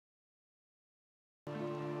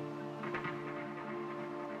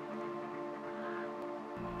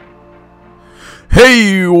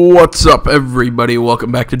Hey, what's up everybody?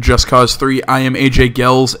 Welcome back to Just Cause 3. I am AJ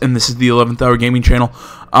Gels, and this is the 11th Hour Gaming channel.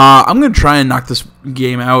 I'm going to try and knock this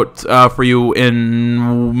game out for you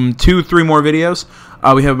in 2-3 more videos.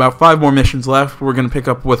 We have about 5 more missions left. We're going to pick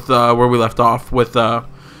up with where we left off with Bavarium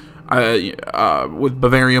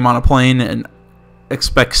on a plane, and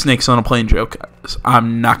expect snakes on a plane joke.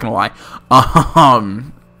 I'm not going to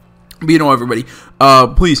lie. But you know, everybody,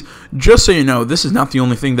 please, just so you know, this is not the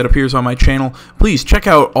only thing that appears on my channel. Please check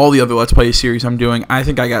out all the other Let's Play series I'm doing. I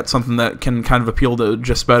think I got something that can kind of appeal to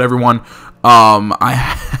just about everyone.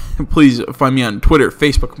 Please find me on Twitter,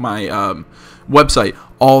 Facebook, my website.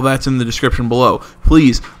 All that's in the description below.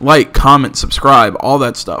 Please like, comment, subscribe, all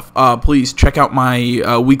that stuff. Please check out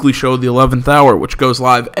my weekly show, The 11th Hour, which goes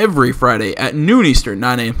live every Friday at noon Eastern,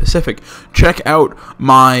 9 a.m. Pacific. Check out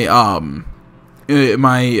my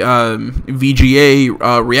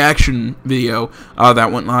VGA reaction video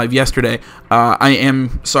that went live yesterday. I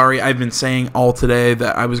am sorry, I've been saying all today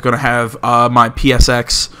that I was going to have my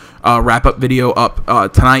PSX wrap-up video up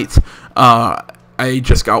tonight. I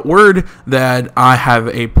just got word that I have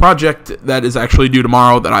a project that is actually due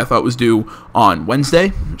tomorrow that I thought was due on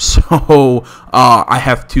Wednesday. So I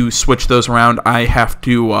have to switch those around. I have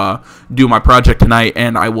to do my project tonight,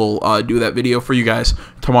 and I will do that video for you guys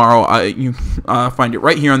tomorrow. You find it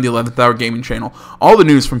right here on the 11th Hour Gaming channel. All the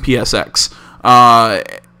news from PSX.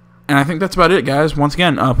 And I think that's about it, guys. Once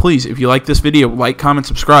again, please, if you like this video, like, comment,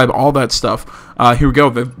 subscribe, all that stuff. Here we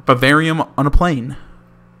go. Bavarium on a plane.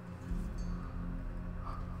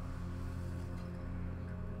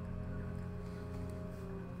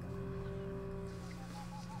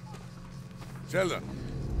 Sheldon.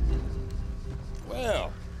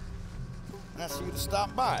 Well, nice of you to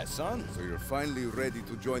stop by, son. So you're finally ready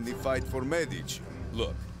to join the fight for Medici.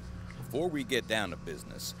 Look, before we get down to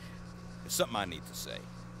business, there's something I need to say.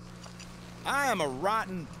 I am a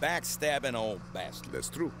rotten, backstabbing old bastard. That's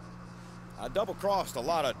true. I double-crossed a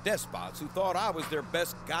lot of despots who thought I was their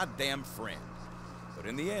best goddamn friend. But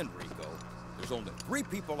in the end, Rico, there's only 3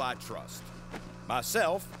 people I trust.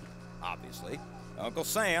 Myself, obviously, Uncle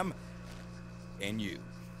Sam, and you.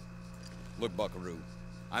 Look, Buckaroo,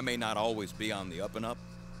 I may not always be on the up-and-up,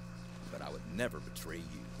 but I would never betray you.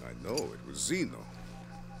 I know, it was Zeno.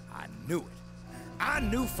 I knew it. I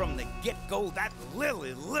knew from the get-go that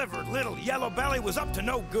lily-livered little yellow belly was up to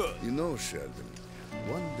no good. You know, Sheldon,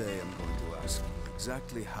 one day I'm going to ask you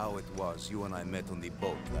exactly how it was you and I met on the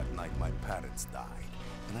boat that night my parents died.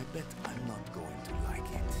 And I bet I'm not going to like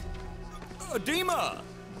it. Dima!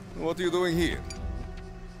 What are you doing here?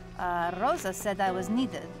 Rosa said I was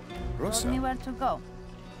needed. Rosa? Told me where to go.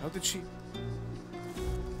 How did she...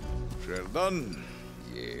 Sheldon?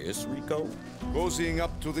 Yes, Rico? Cozying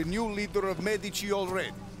up to the new leader of Medici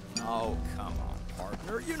already. Oh, come on,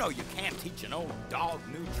 partner. You know you can't teach an old dog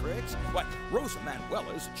new tricks. What? Rosa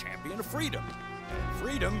Manuela's a champion of freedom. And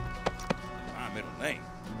freedom, my middle name.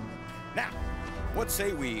 Now, what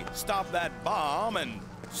say we stop that bomb and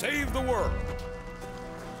save the world?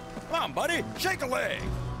 Come on, buddy. Shake a leg.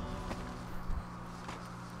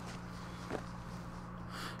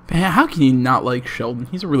 Man, how can you not like Sheldon?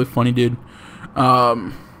 He's a really funny dude.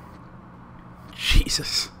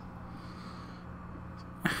 Jesus.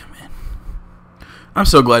 Man. I'm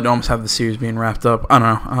so glad to almost have the series being wrapped up. I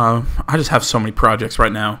don't know. I just have so many projects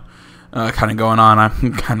right now kind of going on.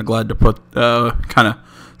 I'm kind of glad to put, kind of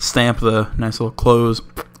stamp the nice little close,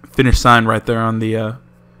 finish sign right there on the,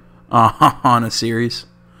 on a series.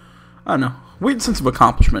 I don't know. Weird sense of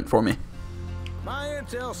accomplishment for me. My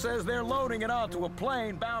intel says they're loading it onto a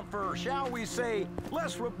plane bound for, shall we say,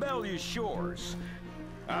 less rebellious shores.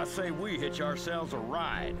 I say we hitch ourselves a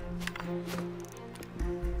ride.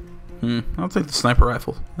 I'll take the sniper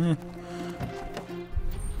rifle. I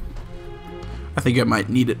think I might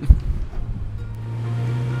need it.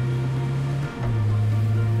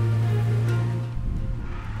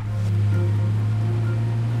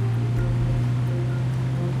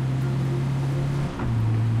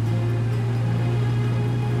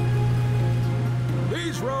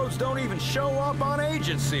 Roads don't even show up on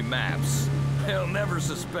agency maps. They'll never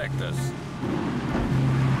suspect us.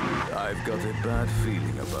 I've got a bad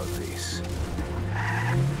feeling about this.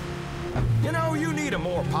 You know, you need a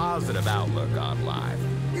more positive outlook on life.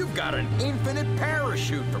 You've got an infinite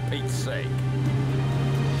parachute, for Pete's sake.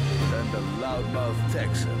 And a loudmouth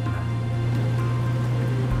Texan.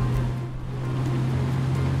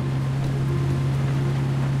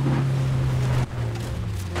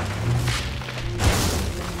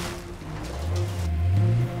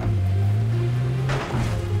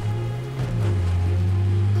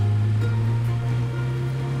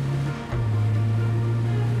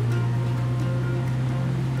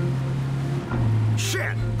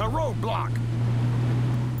 roadblock.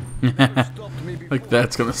 Like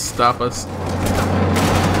that's gonna stop us.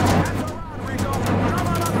 That's all right, Rico. Come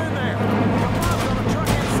on up in there. The boss on the truck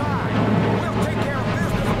inside. We'll take care of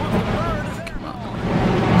business once the bird is airborne.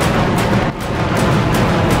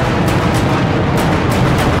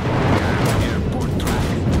 Airport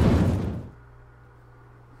traffic.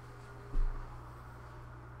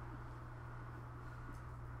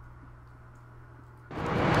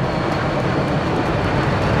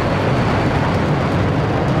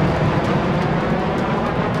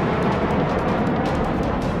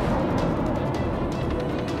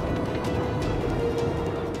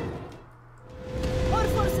 Our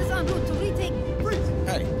forces en route to retake.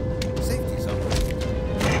 Hey, safety's up.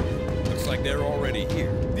 Looks like they're already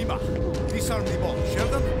here. Dima, disarm the bomb.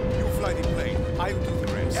 Sheldon, you fly the plane. I'll do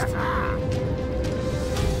the rest. Yes, sir.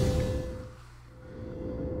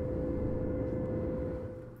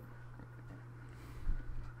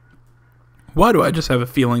 Why do I just have a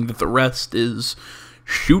feeling that the rest is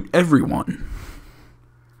shoot everyone?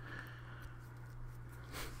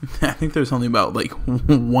 I think there's only about like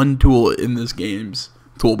one tool in this game's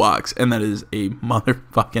toolbox, and that is a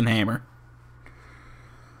motherfucking hammer.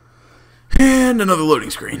 And another loading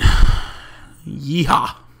screen.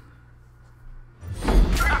 Yeehaw. The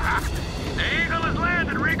Eagle has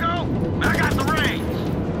landed, Rico. I got the reins.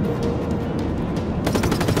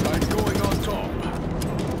 I'm going on top.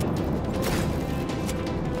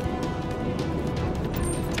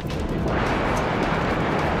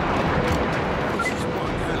 This is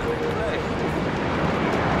one hell of a play.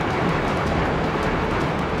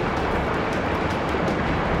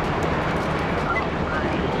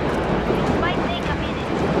 Might take a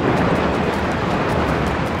minute.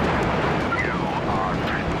 You are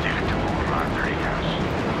predictable, Rodriguez.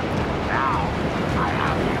 Now, I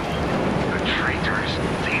have you, the traitors,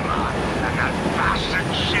 Dima, and that bastard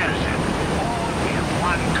Sheldon, all in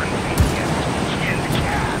one convenient tin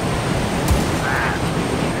can. That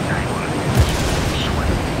is I will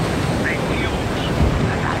swim. They fuse,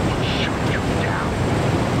 and I will shoot you down.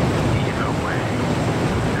 Either way,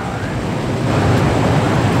 darling.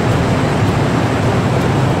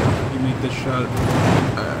 You make this shot.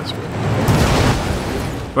 That's great.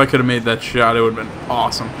 If I could have made that shot, it would have been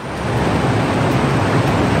awesome.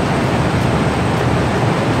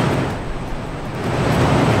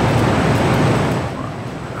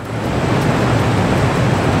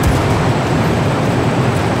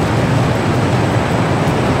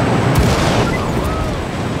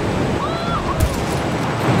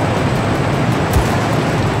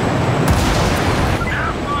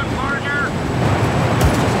 Have fun, partner.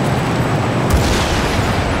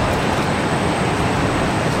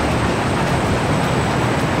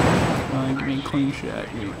 Give me a clean shot.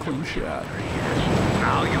 Give me a clean shot.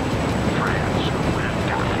 Now you friends will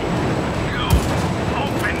die. You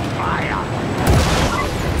open fire.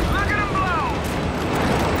 Look at him blow.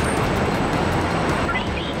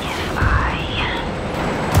 Maybe if I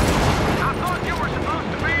thought you were supposed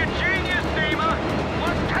to be a genius, Dima.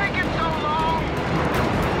 What's taking so long?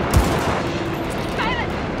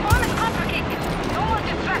 Silence! Bomb is complicated. No more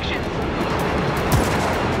distractions.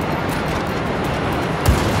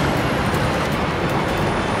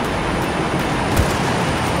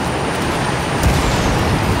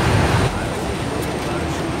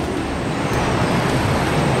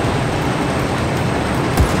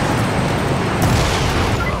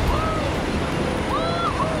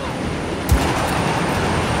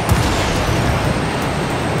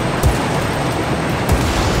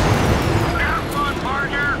 Have fun,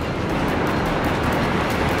 partner.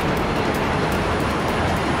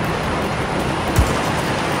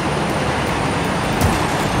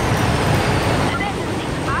 Emergency.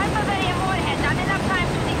 Alpha variant warhead. Not enough time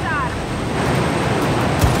to disarm.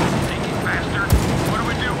 Sneaky bastard. What do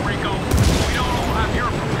we do, Rico? We don't all have your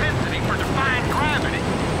propensity for defying gravity.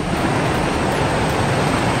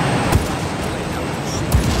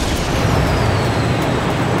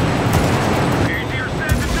 Easier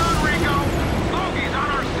said than done, Rico. Bogey's on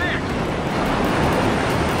our six.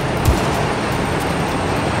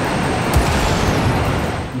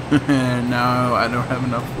 No, I don't have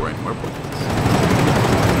enough for any more bullets.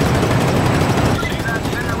 See that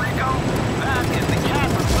center, Rico? That is the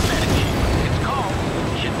captain of the Medici. It's called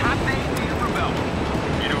Chitate di Ravello.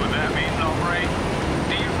 You know what that means, hombre?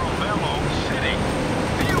 Di Ravello City.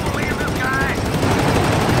 Do you believe this guy?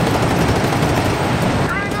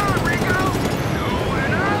 Hang on, Rico!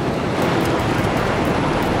 Going up!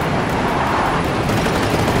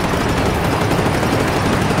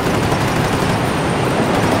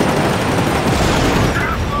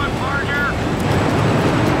 Have fun, partner!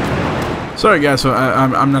 Sorry guys, so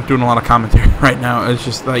I'm not doing a lot of commentary right now. It's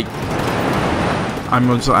just like I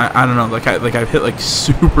don't know, like I've hit like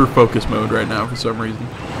super focus mode right now for some reason.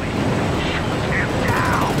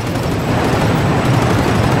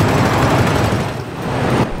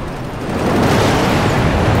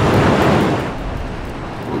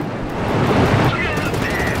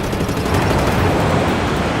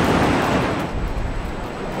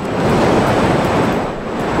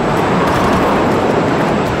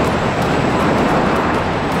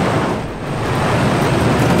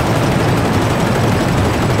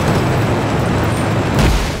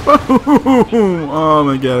 Oh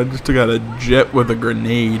my god, I just took out a jet with a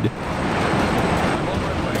grenade.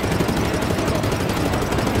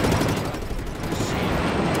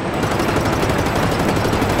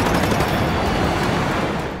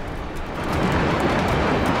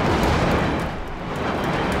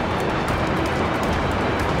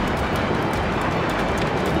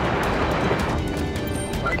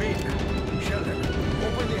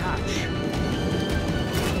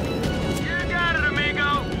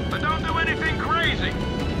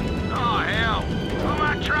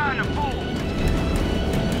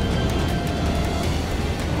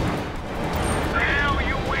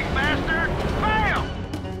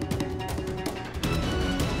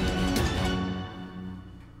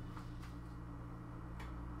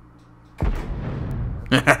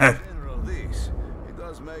 General, this, it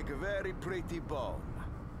does make a very pretty bomb.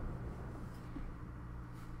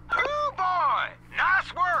 Oh boy!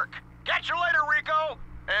 Nice work! Catch you later, Rico!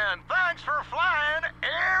 And thanks for flying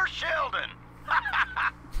Air Sheldon!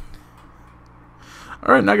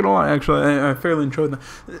 Alright, not gonna lie, actually, I fairly enjoyed them.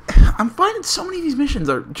 I'm finding so many of these missions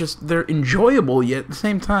are just, they're enjoyable, yet at the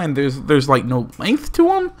same time, there's like no length to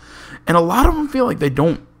them, and a lot of them feel like they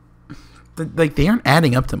aren't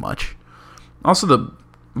adding up to much. Also, the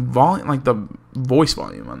volume, like the voice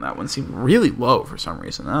volume on that one seemed really low for some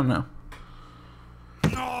reason. I don't know.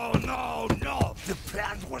 No. The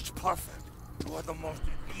plan was perfect. You are the most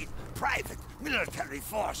elite private military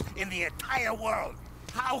force in the entire world.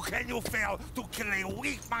 How can you fail to kill a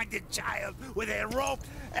weak-minded child with a rope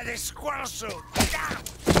and a squirrel suit?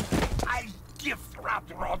 I gift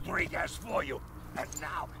wrapped Rodriguez for you, and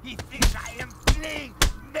now he thinks I am playing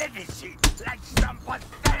medicine like some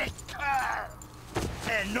pathetic cur.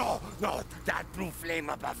 And no, that blue flame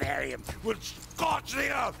of Bavarian will scorch the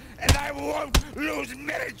earth, and I won't lose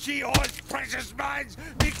Medici or his precious mines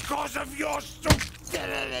because of your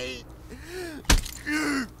stupidity.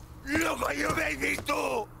 Look what you made me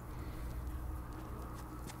do!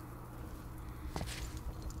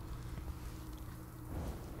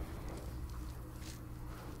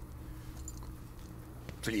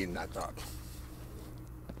 Clean that up.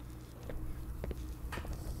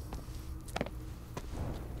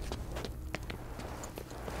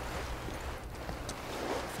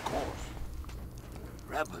 Of course.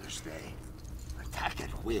 Rebels, they attack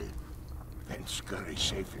at will, then scurry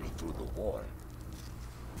safely through the wall.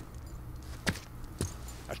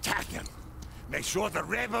 Attack them. Make sure the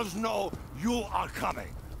rebels know you are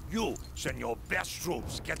coming. You send your best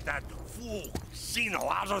troops. Get that fool Sino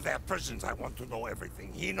out of their prisons. I want to know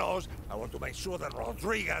everything he knows. I want to make sure that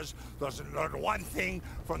Rodriguez doesn't learn one thing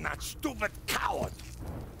from that stupid coward.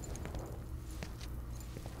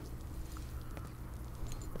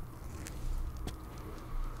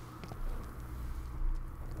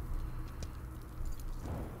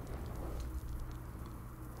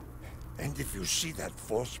 And if you see that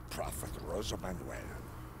false prophet, Rosa Manuel,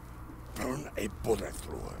 burn a bullet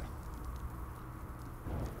through her.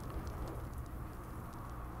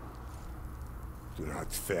 Do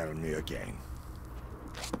not fail me again.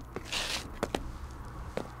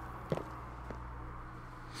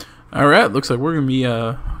 All right, looks like we're gonna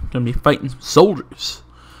be fighting some soldiers.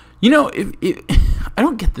 You know, if I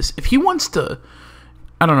don't get this, if he wants to,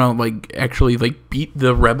 I don't know, like actually like beat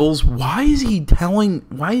the rebels, why is he telling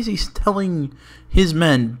his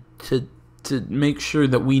men to make sure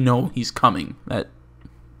that we know he's coming? That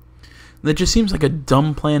just seems like a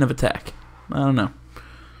dumb plan of attack. I don't know.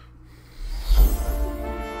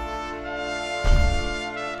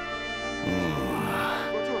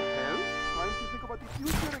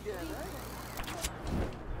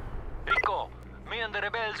 Rico, me and the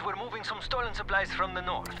rebels were moving some stolen supplies from the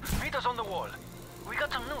north. Meet us on the wall. We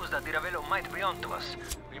got some news that the Ravello might be onto us.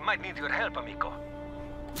 We might need your help, amigo.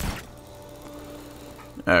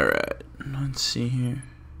 Alright, let's see here.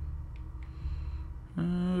 Where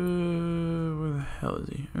the hell is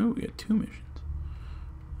he? Oh, we got 2 missions.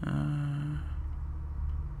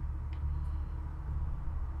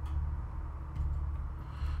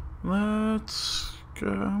 Let's go.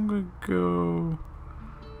 I'm gonna go.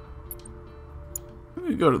 Let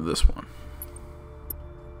me go to this one.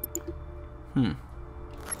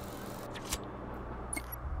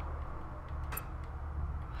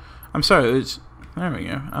 I'm sorry, there we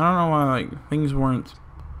go. I don't know why, like, things weren't...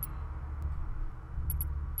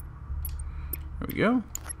 There we go.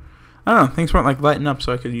 I don't know, things weren't, like, lighting up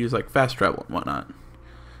so I could use, like, fast travel and whatnot.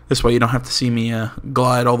 This way you don't have to see me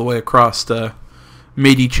glide all the way across to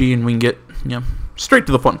Medici, and we can get, you know, straight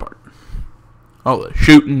to the fun part. All the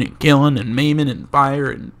shooting and killing and maiming and fire,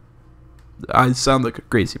 and I sound like a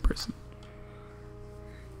crazy person.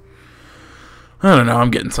 I don't know, I'm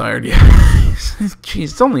getting tired. Yeah.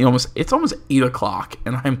 Jeez, it's almost 8 o'clock,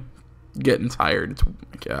 and I'm getting tired. It's,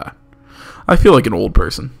 God, I feel like an old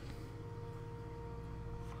person.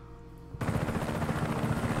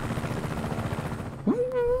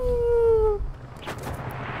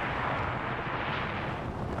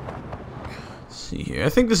 See here. I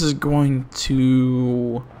think this is going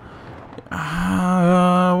to...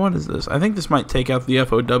 what is this? I think this might take out the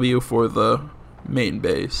FOW for the main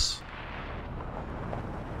base.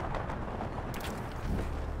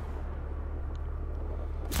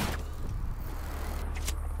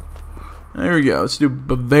 There we go. Let's do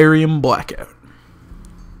Bavarian Blackout.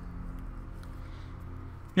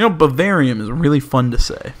 You know, Bavarian is really fun to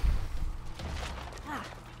say. Ah,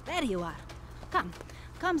 there you are.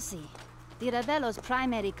 Come see. The Ravello's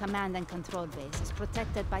primary command and control base is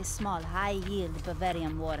protected by small, high-yield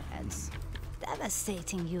Bavarian warheads.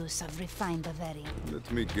 Devastating use of refined Bavarian. Let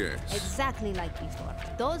me guess. Exactly like before.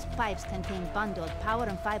 Those pipes contain bundled power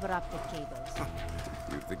and fiber optic cables.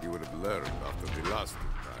 You think you would have learned after the last two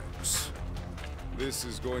times? This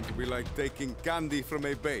is going to be like taking candy from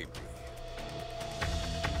a baby.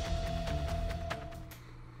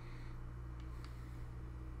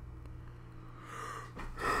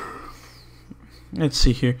 Let's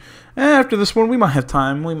see here. After this one, we might have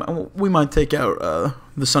time. We might take out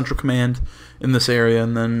the Central Command in this area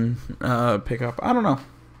and then pick up. I don't know.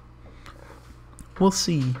 We'll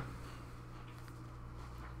see.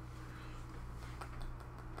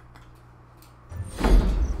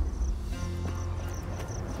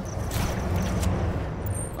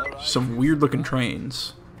 Some weird-looking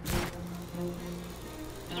trains.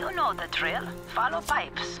 You know the drill. Follow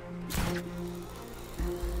pipes.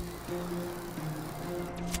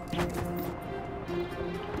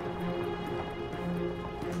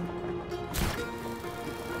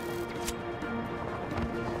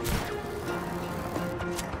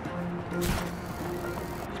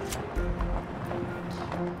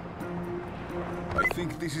 I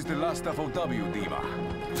think this is the last FOW, Diva.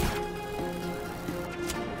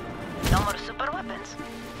 No more super weapons.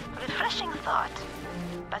 Refreshing thought.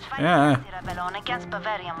 But fighting the rebellion against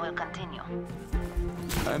Bavarian will continue.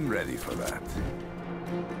 I'm ready for that.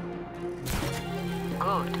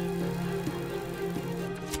 Good.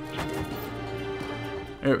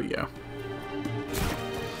 There we go.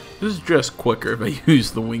 This is just quicker if I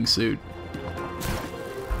use the wingsuit.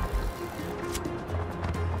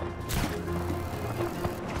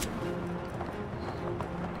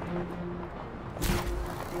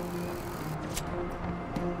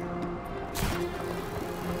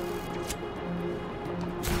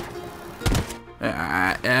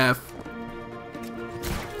 F.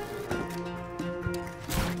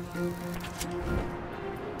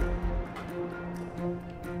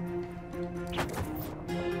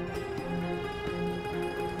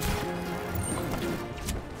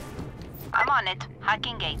 I'm on it.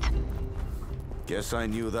 Hacking gate. Guess I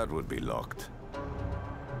knew that would be locked.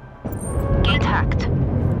 Gate hacked.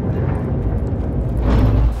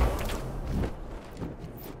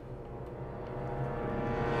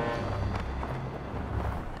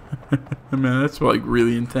 Man, that's like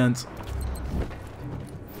really intense.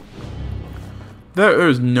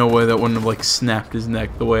 There's no way that wouldn't have like snapped his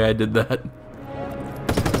neck the way I did that.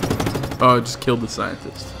 Oh, I just killed the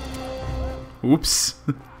scientist. Oops.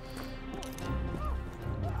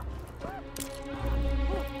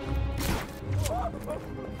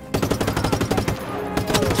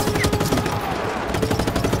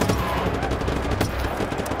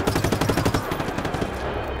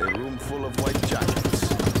 A room full of white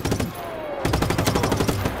jackets.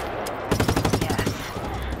 Yes.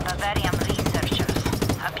 Bavarian researchers.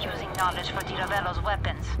 Abusing knowledge for the Ravello's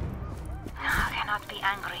weapons. I cannot be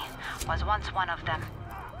angry. Was once one of them.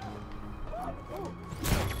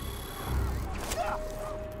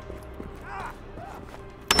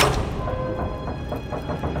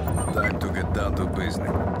 Time to get down to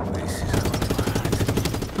business. This is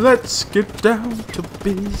Let's get down to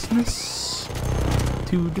business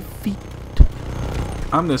to defeat.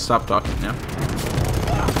 I'm gonna stop talking now.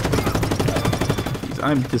 Jeez,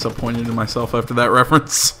 I'm disappointed in myself after that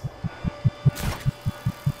reference.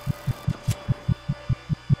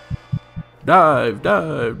 Dive,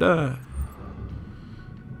 dive, dive.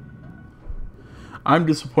 I'm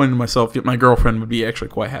disappointed in myself, yet my girlfriend would be actually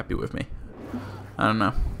quite happy with me. I don't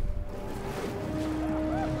know.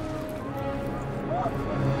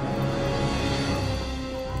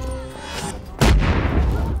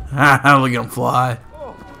 Ah, look at him fly.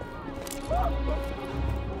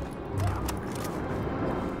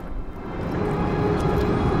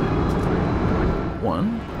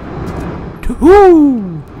 One,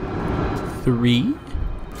 two, three.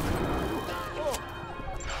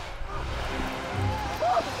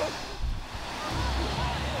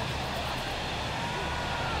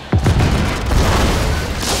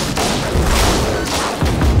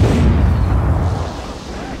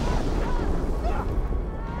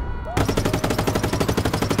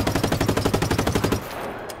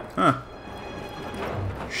 Huh.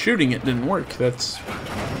 Shooting it didn't work. That's...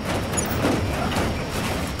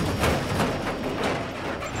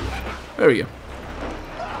 There we go.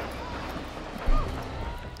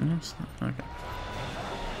 Okay.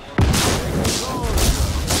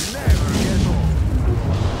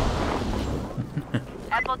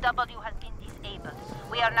 Apple W has been disabled.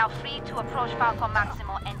 We are now free to approach Falco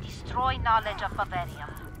Maximo and destroy knowledge of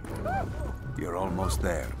Bavarium. You're almost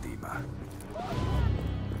there, Dima.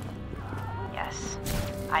 Yes,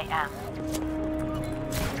 I am.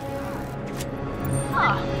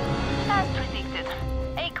 Ah, as predicted.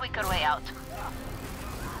 A quicker way out.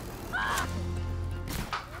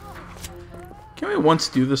 Can we once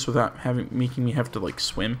do this without making me have to like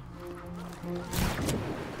swim?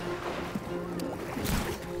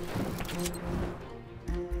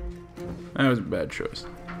 That was a bad choice.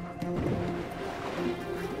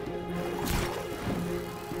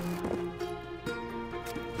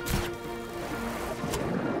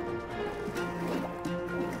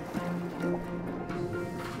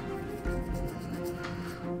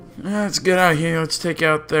 Let's get out here. Let's take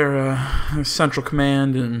out their central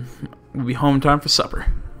command, and we'll be home time for supper.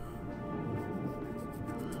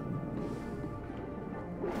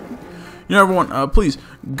 You know, everyone, please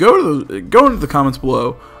go into the comments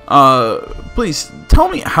below. Please tell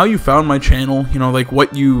me how you found my channel. You know, like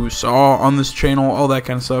what you saw on this channel, all that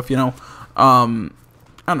kind of stuff. You know, I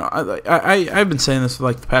don't know. I've been saying this for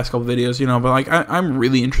like the past couple videos. You know, but like I'm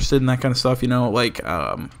really interested in that kind of stuff. You know, like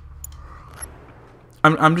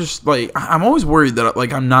I'm just like, I'm always worried that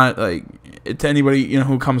like I'm not like, to anybody, you know,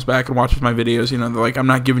 who comes back and watches my videos, you know, like I'm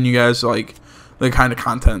not giving you guys like the kind of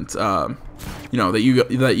content you know,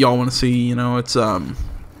 that y'all want to see. You know, it's I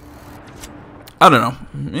don't know,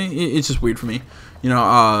 it's just weird for me, you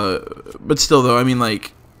know, but still though, I mean,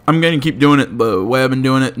 like, I'm gonna keep doing it the way I've been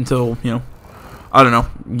doing it until, you know, I don't know,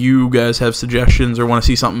 you guys have suggestions or want to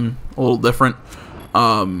see something a little different.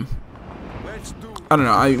 I don't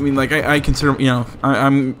know. I mean, like, I consider, you know,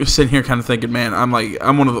 I'm sitting here kind of thinking, man, I'm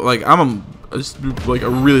one of the, like, I'm like a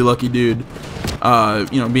really lucky dude,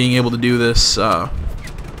 you know, being able to do this, like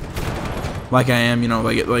I am, you know,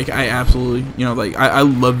 like I absolutely, you know, like, I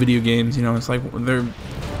love video games, you know, it's like, they're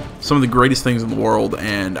some of the greatest things in the world,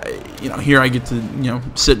 and, you know, here I get to, you know,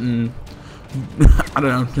 sit and, I don't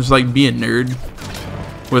know, just, like, be a nerd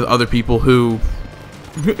with other people who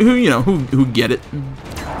you know, who get it.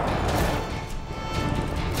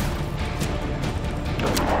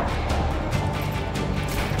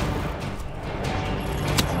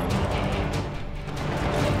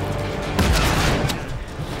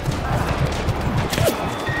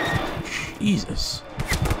 Jesus.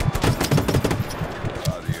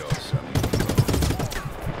 Adios,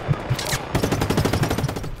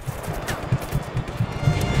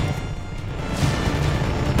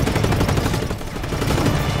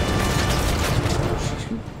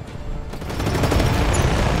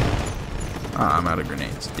 Ah, I'm out of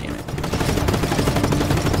grenades, damn it.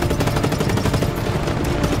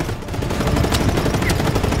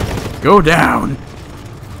 Go down!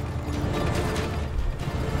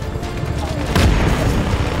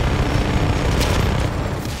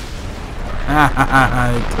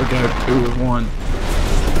 I took out 2 with 1.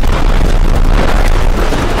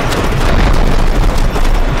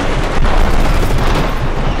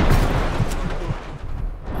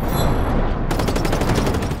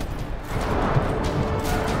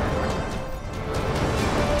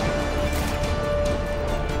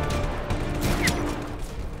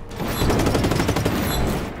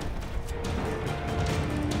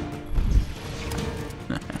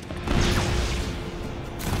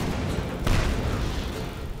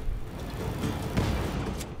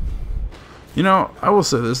 You know, I will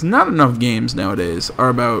say this, not enough games nowadays are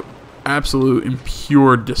about absolute and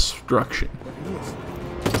pure destruction.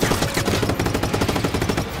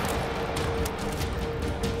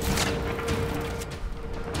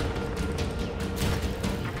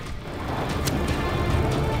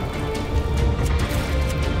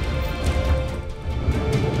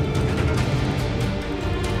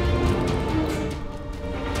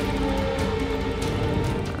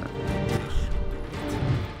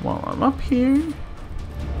 While I'm up here,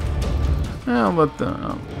 I'll let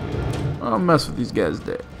them. I'll mess with these guys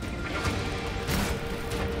there.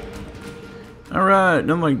 Alright,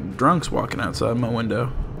 no like drunks walking outside my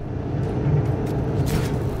window.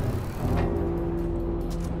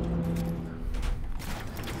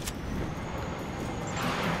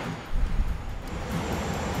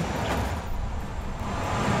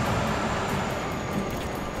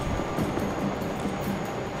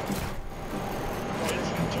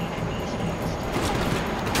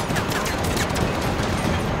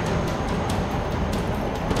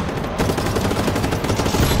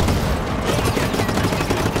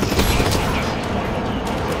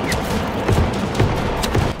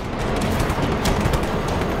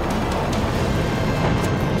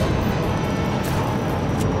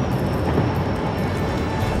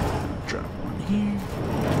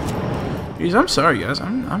 Jeez, I'm sorry, guys.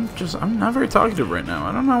 I'm not very talkative right now.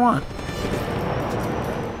 I don't know why.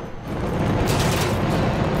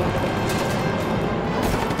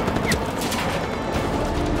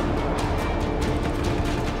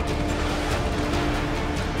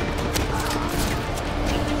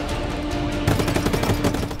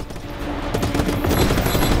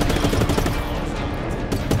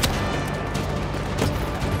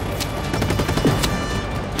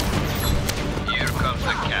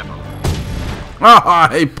 Oh,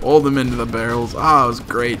 I pulled him into the barrels. Oh, it was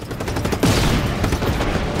great.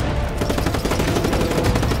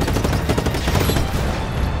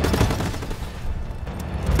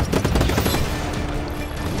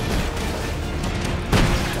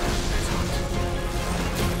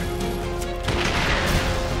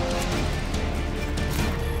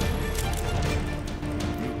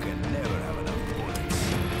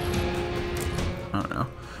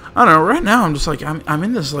 I don't know, right now I'm just like, I'm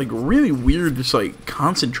in this like really weird just like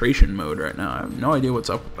concentration mode right now. I have no idea what's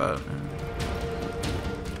up with that.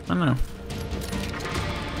 I don't know.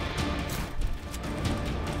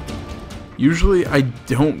 Usually I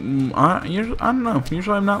don't, I don't know,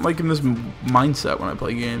 usually I'm not like in this mindset when I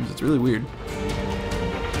play games. It's really weird.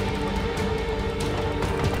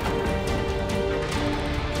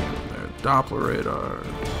 There, Doppler radar.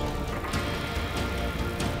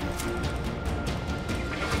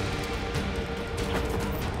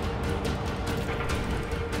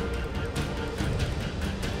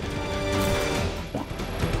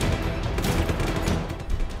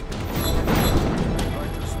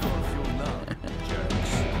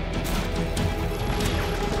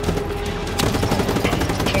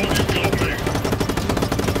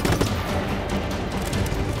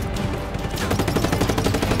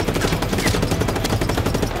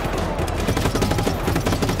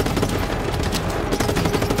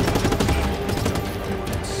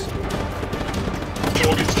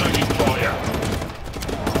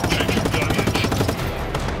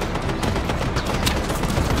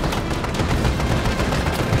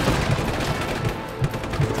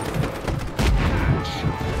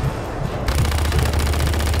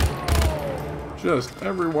 Just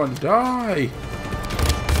everyone die!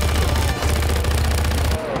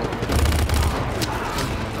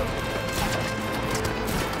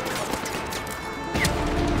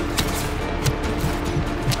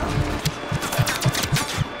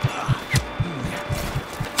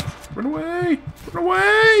 Run away! Run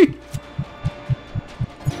away!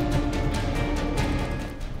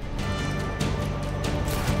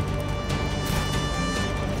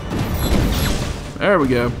 There we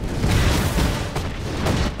go.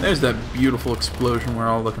 There's that beautiful explosion we're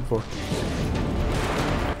all looking for.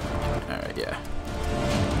 Alright, yeah.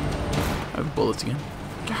 I have bullets again.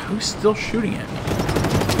 God, who's still shooting at me?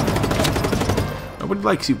 Nobody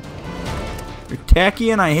likes you. You're tacky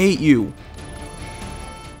and I hate you.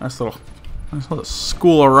 Nice little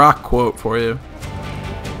School of Rock quote for you.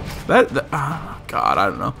 That oh God, I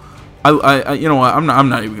don't know. I you know what? I'm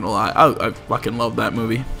not even gonna lie. I fucking love that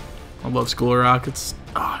movie. I love School of Rock. It's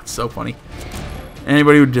so funny.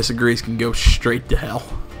 Anybody who disagrees can go straight to hell.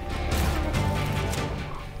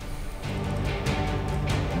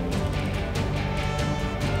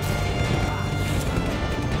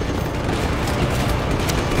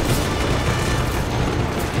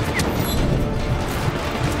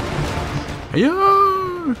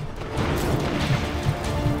 Yeah.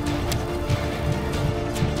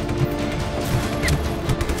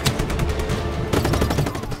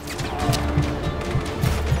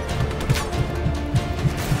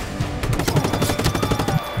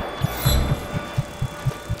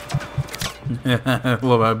 I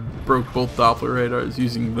love how I broke both Doppler radars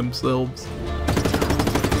using themselves.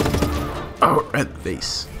 Oh, right in the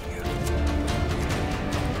face.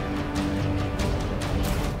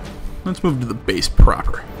 Let's move to the base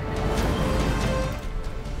proper.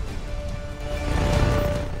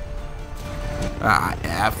 Ah,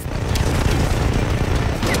 F.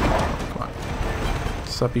 Come on.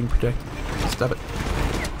 Stop being protected. Stop it.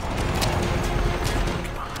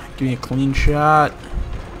 Come on. Give me a clean shot.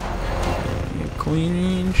 Give me a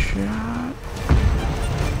clean shot.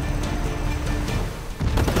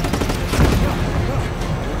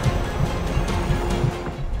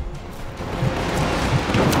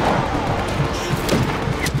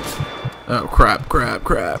 Oh, crap, crap,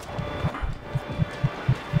 crap.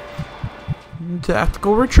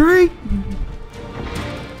 Tactical retreat.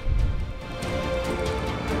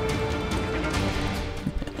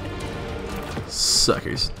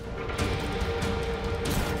 Suckers.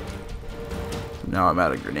 Now I'm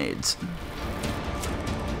out of grenades.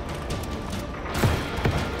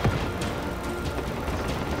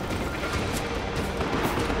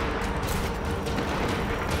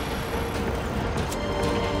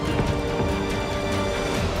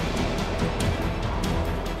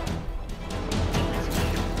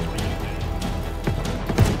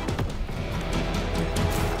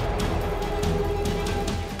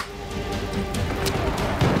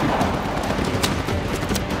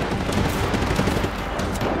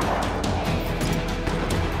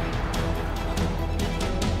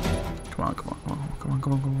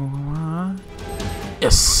 Come on.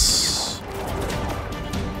 Yes.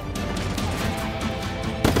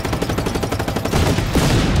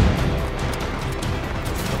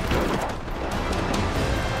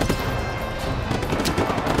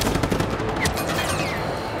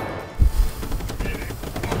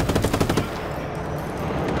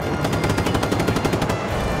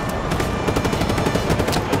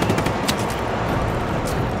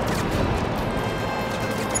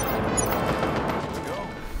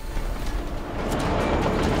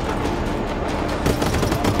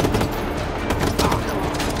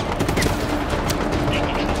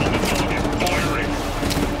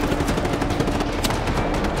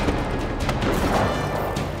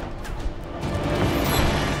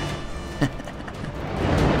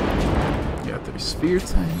 Spear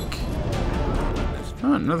tank.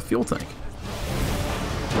 Oh, another fuel tank.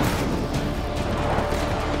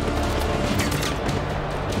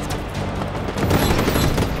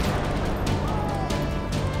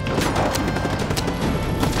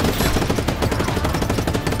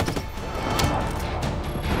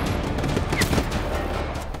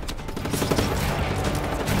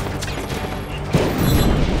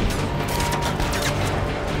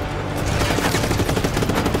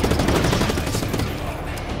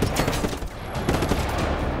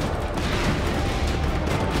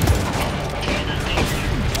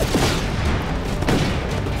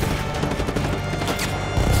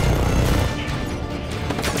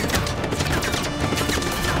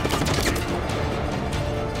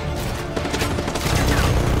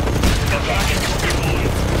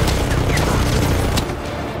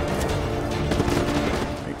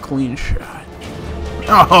 Clean shot.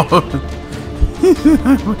 Oh!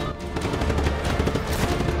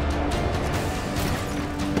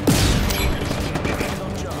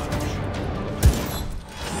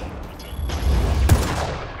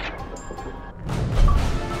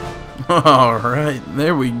 Alright,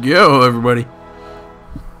 there we go, everybody.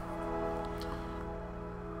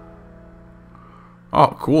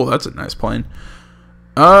 Oh, cool, that's a nice plane.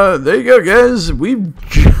 There you go, guys. We've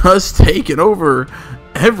just taken over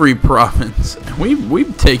every province.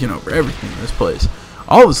 We've taken over everything in this place.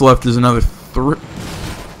 All that's left is another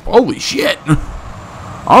holy shit!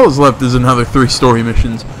 All that's left is another 3 story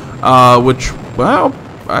missions. Which, well,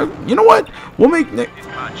 you know what? We'll make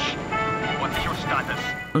What's your status?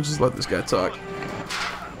 Let's just let this guy talk.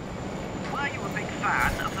 Were you a big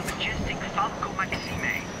fan of the majestic Falco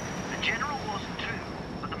Maxime? The general wasn't too,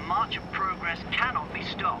 but the march of progress cannot be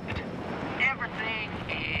stopped. Everything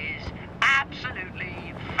is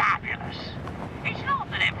absolutely fabulous. It's not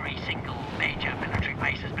that every single major military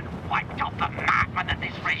base has been wiped off the map and that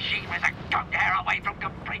this regime is a goat hair away from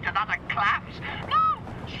complete and utter collapse. No!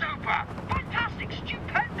 Super! Fantastic!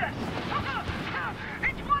 Stupendous!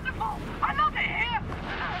 It's wonderful! I love it here!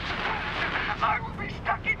 I will be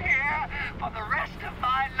stuck in here for the rest of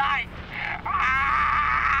my life!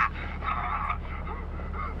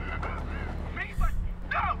 Viva...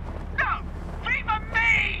 No! No! Viva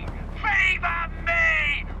me! Viva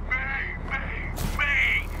me!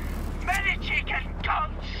 Me! Medici can go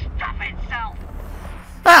stuff itself!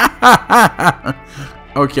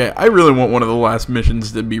 Okay, I really want one of the last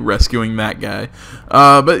missions to be rescuing that guy.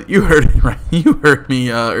 But you heard it, right? You heard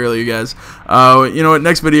me earlier, guys. You know what?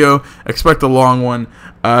 Next video, expect a long one.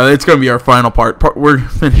 It's going to be our final part. We're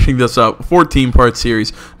finishing this up. 14-part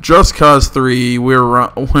series. Just Cause 3. We're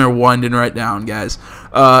winding right down, guys.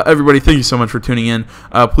 Everybody, thank you so much for tuning in.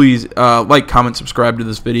 Please like, comment, subscribe to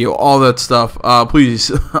this video, all that stuff. Please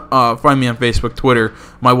find me on Facebook, Twitter,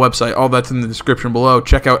 my website. All that's in the description below.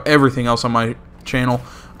 Check out everything else on my channel.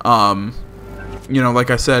 You know, like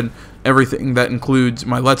I said, everything that includes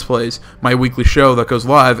my Let's Plays, my weekly show that goes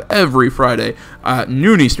live every Friday,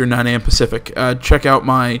 noon Eastern, 9 a.m. Pacific. Check out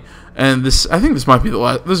my, and this, I think this might be the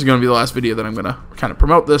last, this is going to be the last video that I'm going to kind of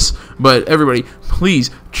promote this, but everybody, please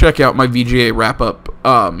check out my VGA wrap-up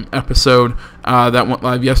episode that went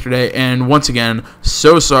live yesterday, and once again,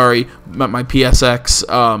 so sorry, but my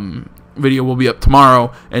PSX video will be up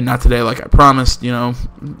tomorrow, and not today like I promised, you know.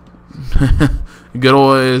 Good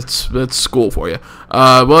old, it's school for you.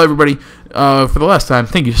 Well, everybody, for the last time,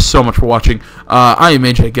 thank you so much for watching. I am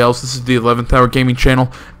AJ Gels. This is the 11th Hour Gaming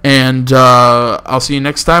Channel, and I'll see you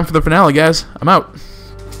next time for the finale, guys. I'm out.